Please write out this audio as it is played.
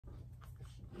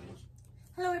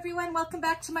Hello everyone, welcome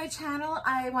back to my channel.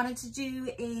 I wanted to do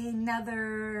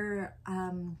another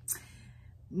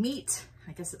meat,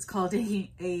 I guess it's called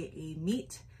a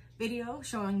meat video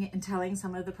showing and telling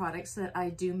some of the products that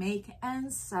I do make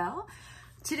and sell.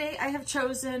 Today I have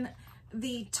chosen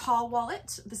the tall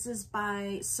wallet. This is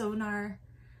by Sewgnar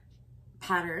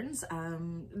patterns.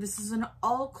 This is an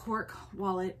all cork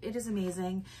wallet. It is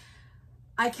amazing.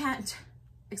 I can't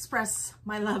express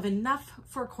my love enough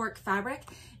for cork fabric.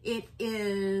 It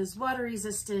is water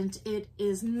resistant, it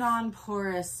is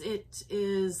non-porous, it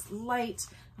is light,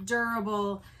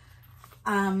 durable.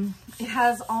 It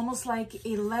has almost like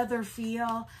a leather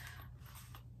feel.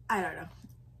 I don't know.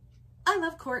 I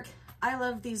love cork. I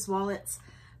love these wallets.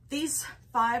 These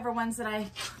 5 are ones that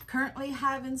I currently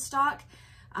have in stock.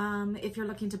 If you're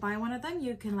looking to buy one of them,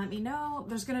 you can let me know.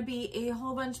 There's going to be a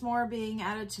whole bunch more being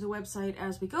added to the website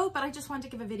as we go, but I just wanted to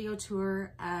give a video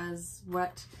tour as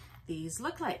what these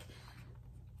look like.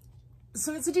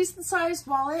 So it's a decent sized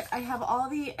wallet. I have all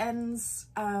the ends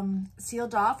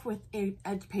sealed off with a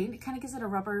edge paint. It kind of gives it a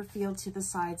rubber feel to the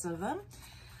sides of them.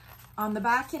 On the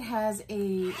back, it has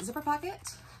a zipper pocket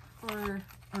or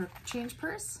change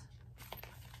purse.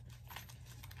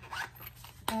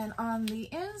 And on the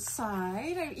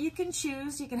inside, you can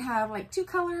choose, you can have like 2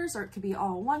 colors or it could be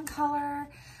all 1 color.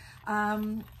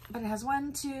 But it has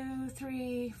 1, 2,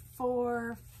 3,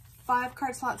 4, 5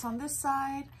 card slots on this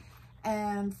side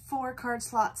and 4 card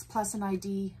slots plus an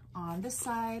ID on this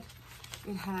side.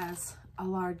 It has a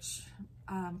large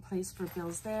place for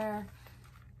bills there,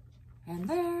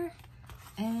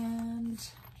 and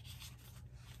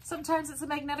sometimes it's a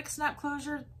magnetic snap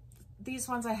closure. These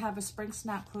ones I have a spring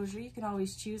snap closure. You can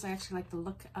always choose. I actually like the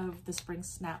look of the spring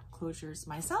snap closures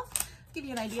myself. I'll give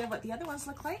you an idea of what the other ones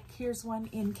look like. Here's one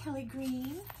in Kelly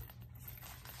Green.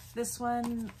 This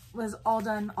one was all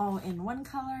done all in 1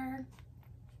 color.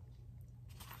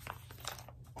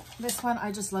 This one,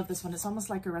 I just love this one. It's almost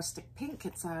like a rustic pink.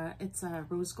 It's a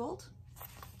rose gold.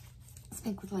 It's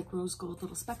pink with like rose gold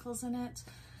little speckles in it.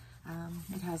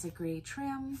 It has a gray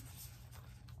trim.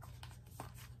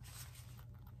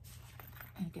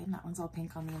 And again, that one's all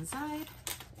pink on the inside.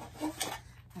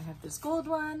 I have this gold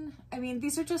one. I mean,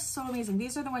 these are just so amazing.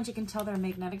 These are the ones you can tell they're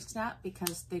magnetic snap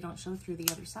because they don't show through the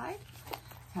other side. It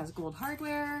has gold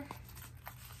hardware.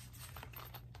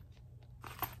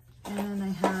 And I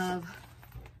have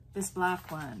this black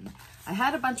one. I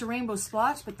had a bunch of rainbow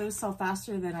splotch, but those sell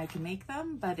faster than I can make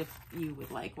them. But if you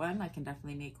would like one, I can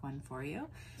definitely make one for you.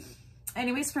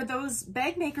 Anyways, for those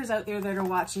bag makers out there that are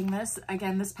watching this,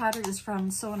 again, this pattern is from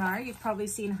Sewgnar. You've probably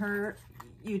seen her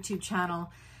YouTube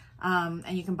channel,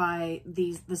 and you can buy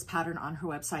this pattern on her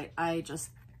website. I just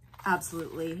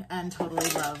absolutely and totally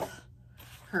love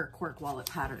her cork wallet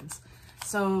patterns.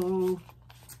 So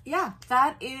yeah,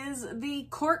 that is the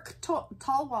cork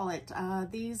tall wallet.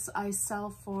 These I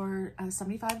sell for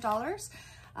 $75.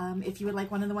 If you would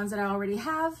like one of the ones that I already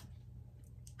have,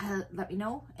 let me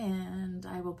know and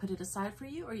I will put it aside for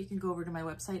you, or you can go over to my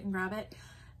website and grab it.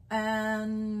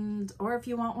 Or if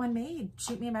you want one made,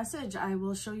 shoot me a message. I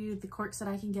will show you the corks that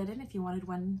I can get in if you wanted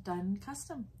one done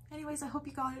custom. Anyways, I hope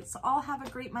you guys all have a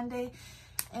great Monday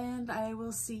and I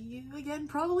will see you again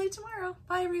probably tomorrow.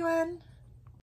 Bye everyone.